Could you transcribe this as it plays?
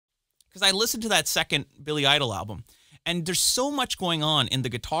because I listened to that second Billy Idol album, and there's so much going on in the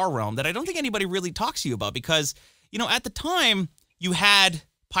guitar realm that I don't think anybody really talks to you about because, you know, at the time you had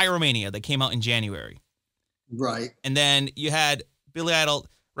Pyromania that came out in January. Right. And then you had Billy Idol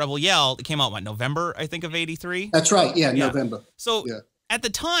Rebel Yell that came out, what, November, I think, of '83? That's right. Yeah, November. So at the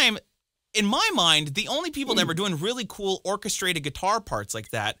time, in my mind, the only people that were doing really cool orchestrated guitar parts like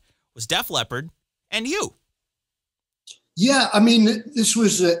that was Def Leppard and you. Yeah, I mean, this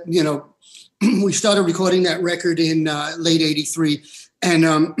was, you know, we started recording that record in late '83, and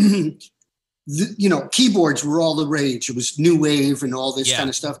you know, keyboards were all the rage. It was new wave and all this kind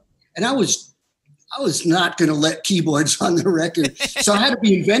of stuff, and I was not going to let keyboards on the record, so I had to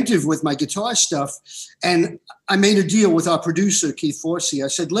be inventive with my guitar stuff. And I made a deal with our producer Keith Forsey. I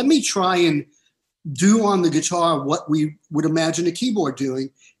said, let me try and do on the guitar what we would imagine a keyboard doing,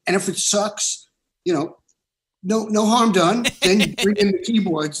 and if it sucks, you know, no harm done. Then you bring in the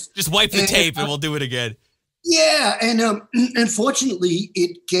keyboards. Just wipe the tape and we'll do it again. Yeah, and unfortunately,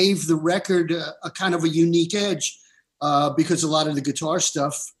 it gave the record a kind of a unique edge because a lot of the guitar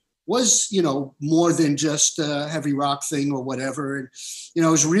stuff was, you know, more than just a heavy rock thing or whatever. And, you know,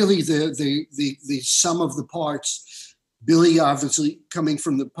 it was really the sum of the parts. Billy, obviously coming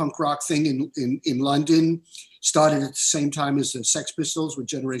from the punk rock thing in London, started at the same time as the Sex Pistols with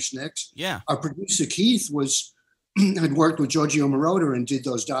Generation X. Yeah. Our producer Keith had worked with Giorgio Moroder and did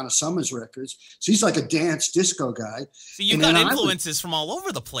those Donna Summers records. So he's like a dance disco guy. So you got influences from all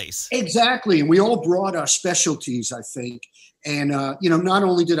over the place. Exactly. And we all brought our specialties, I think. And, you know, not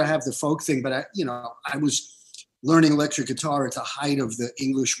only did I have the folk thing, but I was learning electric guitar at the height of the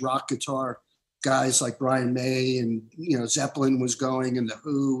English rock guitar guys like Brian May, and, you know, Zeppelin was going, and The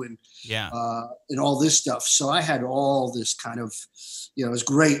Who, and all this stuff. So I had all this kind of, you know, it was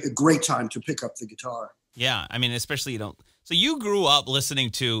a great time to pick up the guitar. Yeah, I mean, especially, you know, so you grew up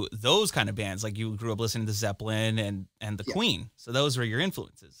listening to those kind of bands, like you grew up listening to Zeppelin and the Queen. So those were your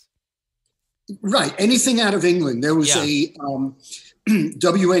influences. Right. Anything out of England. There was a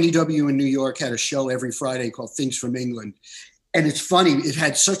WNEW in New York had a show every Friday called Things from England. And it's funny, it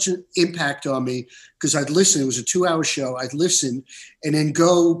had such an impact on me because I'd listen. It was a 2-hour show. I'd listen and then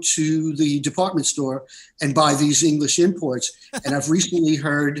go to the department store and buy these English imports. And I've recently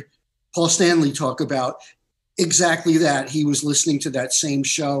heard Paul Stanley talk about exactly that. He was listening to that same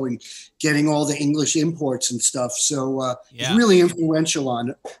show and getting all the English imports and stuff. So it's really influential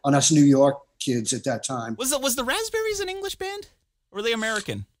on us New York kids at that time. Was the Raspberries an English band? Or were they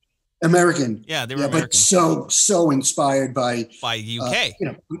American? American. Yeah, they were American. But so inspired by UK. You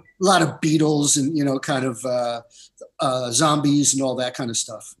know, a lot of Beatles and, you know, kind of Zombies and all that kind of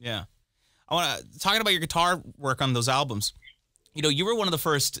stuff. Yeah. I want to talking about your guitar work on those albums. You know, you were one of the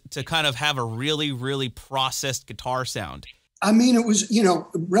first to kind of have a really, really processed guitar sound. I mean, it was, you know,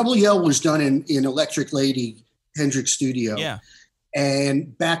 Rebel Yell was done in Electric Lady Hendrix studio. Yeah.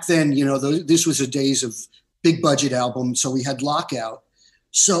 And back then, you know, this was the days of big budget albums. So we had Lockout.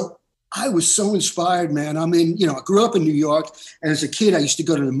 So I was so inspired, man. I mean, you know, I grew up in New York, and as a kid, I used to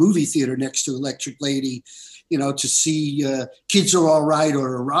go to the movie theater next to Electric Lady, you know, to see Kids Are All Right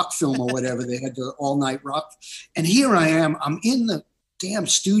or a rock film or whatever. They had the all-night rock. And here I am, I'm in the damn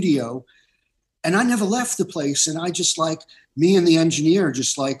studio, and I never left the place. And I just like, me and the engineer,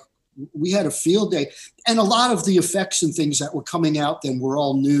 just like, we had a field day. And a lot of the effects and things that were coming out then were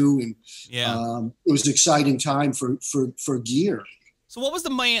all new. And it was an exciting time for gear. So what was the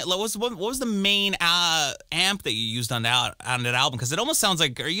main? What was the main amp that you used on that album? Because it almost sounds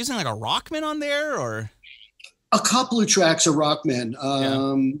like, are you using like a Rockman on there, or a couple of tracks of Rockman?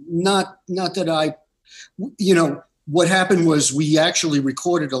 Not that I, you know, what happened was we actually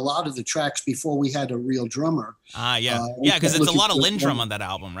recorded a lot of the tracks before we had a real drummer. Yeah, because it's a lot of Lindrum on that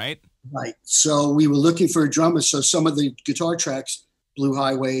album, right? Right. So we were looking for a drummer. So some of the guitar tracks, Blue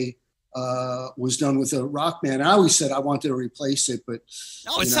Highway, was done with a Rockman. I always said I wanted to replace it, but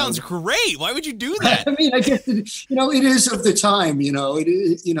it sounds great. Why would you do that? I mean, I guess you know, it is of the time. You know, it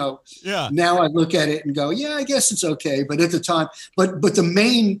is. You know, now I look at it and go, yeah, I guess it's okay. But at the time, but the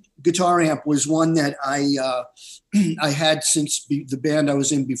main guitar amp was one that I had since the band I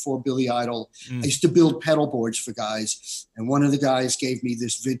was in before Billy Idol. I used to build pedal boards for guys, and one of the guys gave me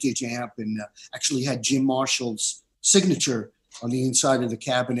this vintage amp and actually had Jim Marshall's signature on the inside of the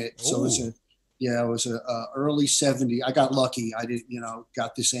cabinet. So it was a early 70s. I got lucky. I did, you know,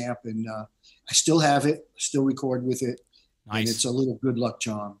 got this amp, and I still have it, still record with it. Nice. And it's a little good luck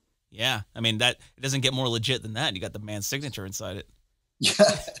charm. Yeah. I mean, that it doesn't get more legit than that. You got the man's signature inside it.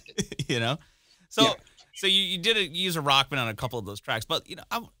 Yeah. You know? So so you did use a Rockman on a couple of those tracks, but you know,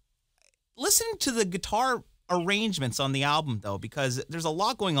 I'm listening to the guitar arrangements on the album, though, because there's a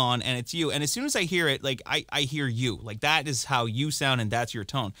lot going on, and it's you. And as soon as I hear it, like, I hear you. Like, that is how you sound, and that's your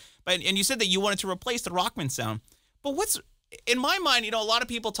tone. And you said that you wanted to replace the Rockman sound. But in my mind, a lot of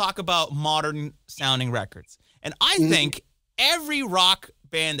people talk about modern sounding records. And I think every rock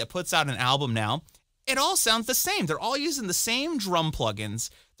band that puts out an album now, it all sounds the same. They're all using the same drum plugins.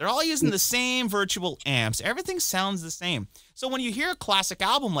 They're all using the same virtual amps. Everything sounds the same. So when you hear a classic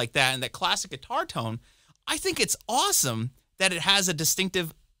album like that and that classic guitar tone, I think it's awesome that it has a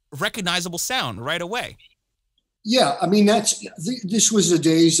distinctive, recognizable sound right away. Yeah, I mean, this was the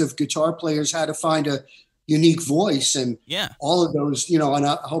days of guitar players had to find a unique voice, and all of those, and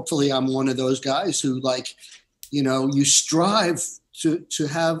hopefully I'm one of those guys who, like, you strive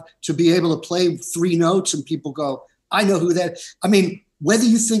to be able to play 3 notes and people go, I know who that. I mean, whether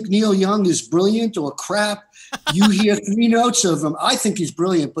you think Neil Young is brilliant or crap, you hear 3 notes of him. I think he's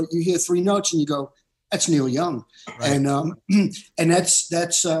brilliant, but you hear 3 notes and you go, that's Neil Young. Right. And that's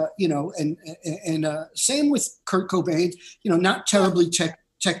same with Kurt Cobain, not terribly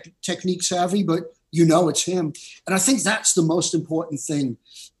technique savvy, but it's him. And I think that's the most important thing.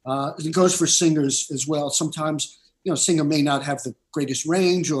 It goes for singers as well. Sometimes, singer may not have the greatest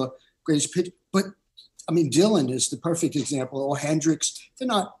range or greatest pitch, but I mean, Dylan is the perfect example, or Hendrix. They're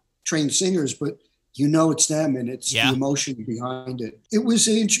not trained singers, but it's them, and it's the emotion behind it. It was,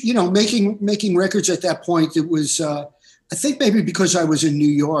 making records at that point. It was, I think maybe because I was in New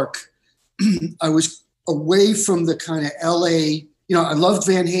York, I was away from the kind of LA, I loved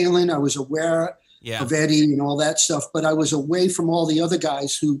Van Halen. I was aware of Eddie and all that stuff, but I was away from all the other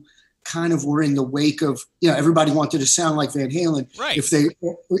guys who kind of were in the wake of, everybody wanted to sound like Van Halen, right?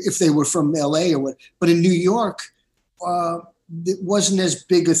 If they were from LA or what. But in New York, it wasn't as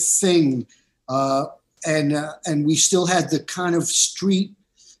big a thing, and we still had the kind of street.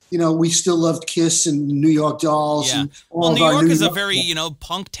 We still loved Kiss and New York Dolls. Yeah. And New York is a very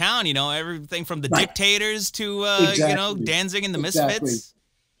punk town. Everything from the Dictators to Danzig and the Misfits.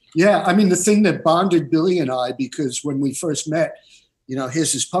 Yeah, I mean, the thing that bonded Billy and I, because when we first met,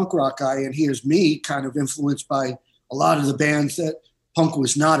 here's this punk rock guy, and here's me, kind of influenced by a lot of the bands that punk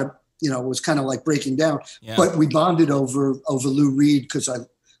was not was kind of like breaking down. Yeah. But we bonded over Lou Reed, because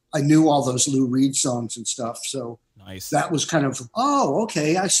I knew all those Lou Reed songs and stuff. So nice. That was kind of,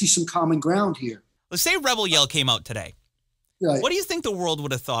 okay, I see some common ground here. Let's say Rebel Yell came out today. Right. What do you think the world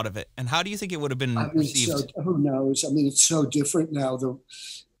would have thought of it, and how do you think it would have been received? Who knows? I mean, it's so different now.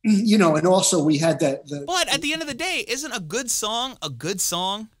 And also we had that. But at the end of the day, isn't a good song a good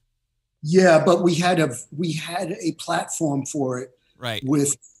song? Yeah, but we had a platform for it, right?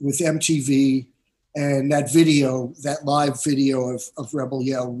 With MTV, and that live video of Rebel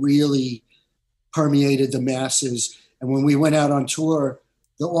Yell really permeated the masses. And when we went out on tour,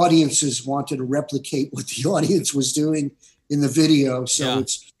 the audiences wanted to replicate what the audience was doing in the video. So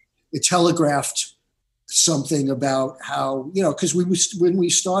it telegraphed something about how, because when we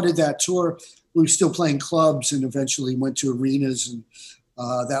started that tour, we were still playing clubs and eventually went to arenas, and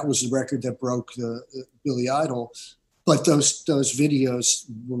that was the record that broke the Billy Idol. But those videos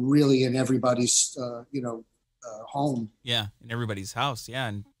were really in everybody's home. Yeah, in everybody's house. Yeah,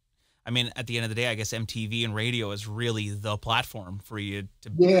 and I mean, at the end of the day, I guess MTV and radio is really the platform for you to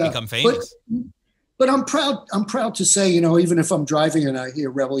become famous. But I'm proud to say, even if I'm driving and I hear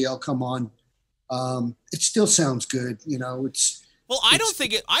Rebel Yell come on, it still sounds good.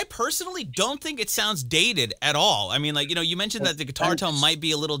 I personally don't think it sounds dated at all. I mean, you mentioned that the guitar tone might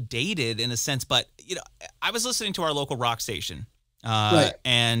be a little dated in a sense, but, I was listening to our local rock station,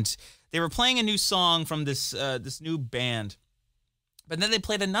 and they were playing a new song from this new band, but then they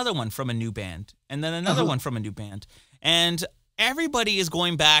played another one from a new band, and then another one from a new band. And everybody is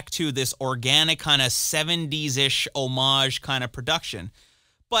going back to this organic kind of 70s-ish homage kind of production.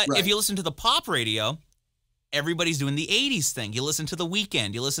 But if you listen to the pop radio, everybody's doing the 80s thing. You listen to The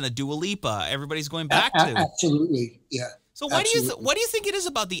Weeknd, you listen to Dua Lipa, everybody's going back to. Absolutely, yeah. So what do you think it is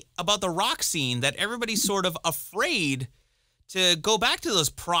about the rock scene that everybody's sort of afraid to go back to those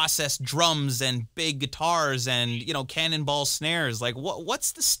processed drums and big guitars and, cannonball snares? Like,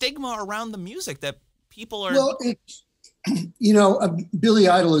 what's the stigma around the music that people are... Well, Billy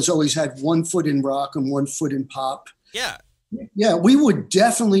Idol has always had one foot in rock and one foot in pop. Yeah. Yeah, we were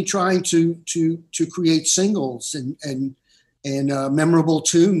definitely trying to create singles and memorable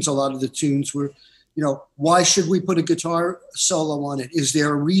tunes. A lot of the tunes were, why should we put a guitar solo on it? Is there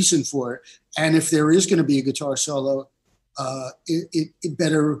a reason for it? And if there is going to be a guitar solo, it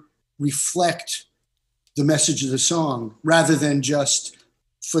better reflect the message of the song rather than just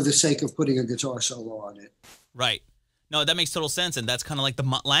for the sake of putting a guitar solo on it. Right. No, that makes total sense, and that's kind of like the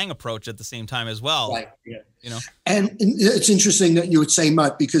Mutt Lang approach at the same time as well. Right. Yeah. You know, and it's interesting that you would say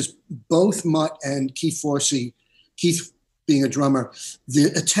Mutt, because both Mutt and Keith Forsey, Keith being a drummer, the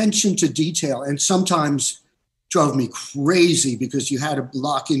attention to detail, and sometimes drove me crazy because you had to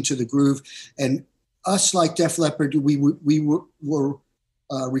lock into the groove. And us, like Def Leppard, we were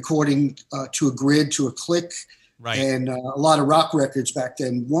recording to a grid, to a click. right? And a lot of rock records back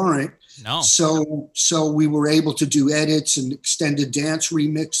then weren't. No. So we were able to do edits and extended dance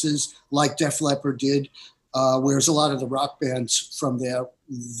remixes like Def Leppard did, whereas a lot of the rock bands from there,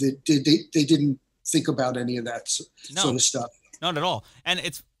 they didn't think about any of that sort of stuff. Not at all. And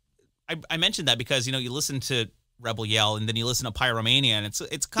I mentioned that because, you know, you listen to Rebel Yell and then you listen to Pyromania, and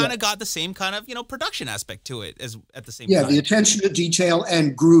it's kind of got the same kind of, you know, production aspect to it as at the same time. Yeah, the attention to detail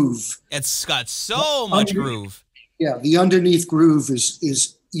and groove. It's got so much groove. Yeah, the underneath groove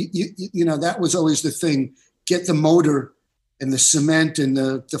is you know, that was always the thing. Get the motor and the cement and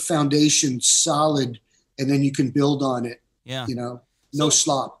the foundation solid, and then you can build on it. Yeah. You know, no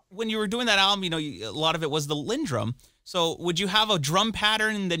slop. When you were doing that album, you know, a lot of it was the Lindrum. So would you have a drum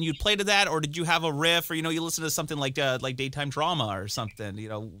pattern and then you'd play to that, or did you have a riff, or, you know, you listen to something like Daytime Drama or something, you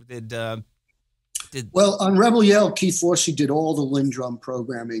know, Well, on Rebel Yell, Keith Forsey did all the Lindrum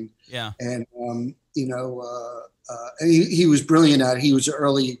programming. Yeah. And, you know, he was brilliant at it. He was an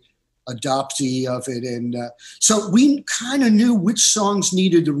early adoptee of it. And so we kind of knew which songs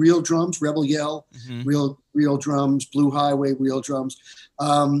needed the real drums, Rebel Yell, real drums, Blue Highway, real drums.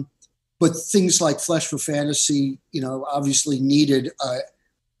 But things like Flesh for Fantasy, you know, obviously needed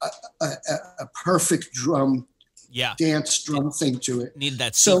a perfect drum, dance drum thing to it. Needed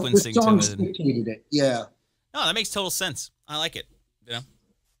that sequencing so the songs to it. dictated it. Yeah. No, that makes total sense. I like it. You know,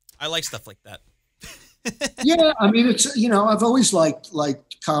 I like stuff like that. Yeah, I mean, it's, you know, I've always liked,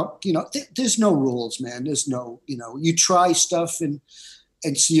 you know, there's no rules, man. There's no, you know, you try stuff and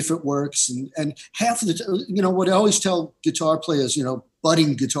see if it works. And half of the, you know, what I always tell guitar players, you know,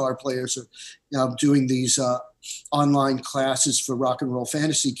 budding guitar players are, you know, doing these online classes for Rock and Roll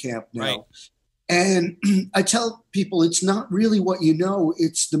Fantasy Camp now. Right. And I tell people, it's not really what you know,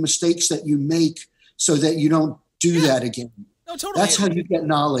 it's the mistakes that you make so that you don't do that again. No, totally. That's how you get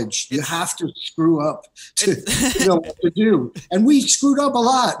knowledge. You have to screw up to know what to do. And we screwed up a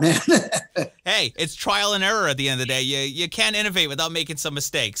lot, man. Hey, it's trial and error at the end of the day. You can't innovate without making some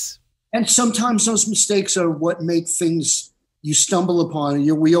mistakes. And sometimes those mistakes are what make things you stumble upon.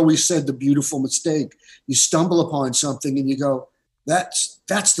 We always said the beautiful mistake. You stumble upon something and you go, that's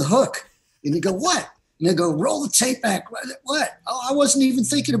the hook. And you go, what? And they go, roll the tape back. What? Oh, I wasn't even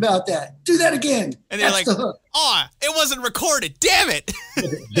thinking about that. Do that again. And they're like, it wasn't recorded. Damn it.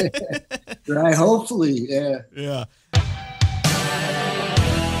 Right. Hopefully. Yeah. Yeah.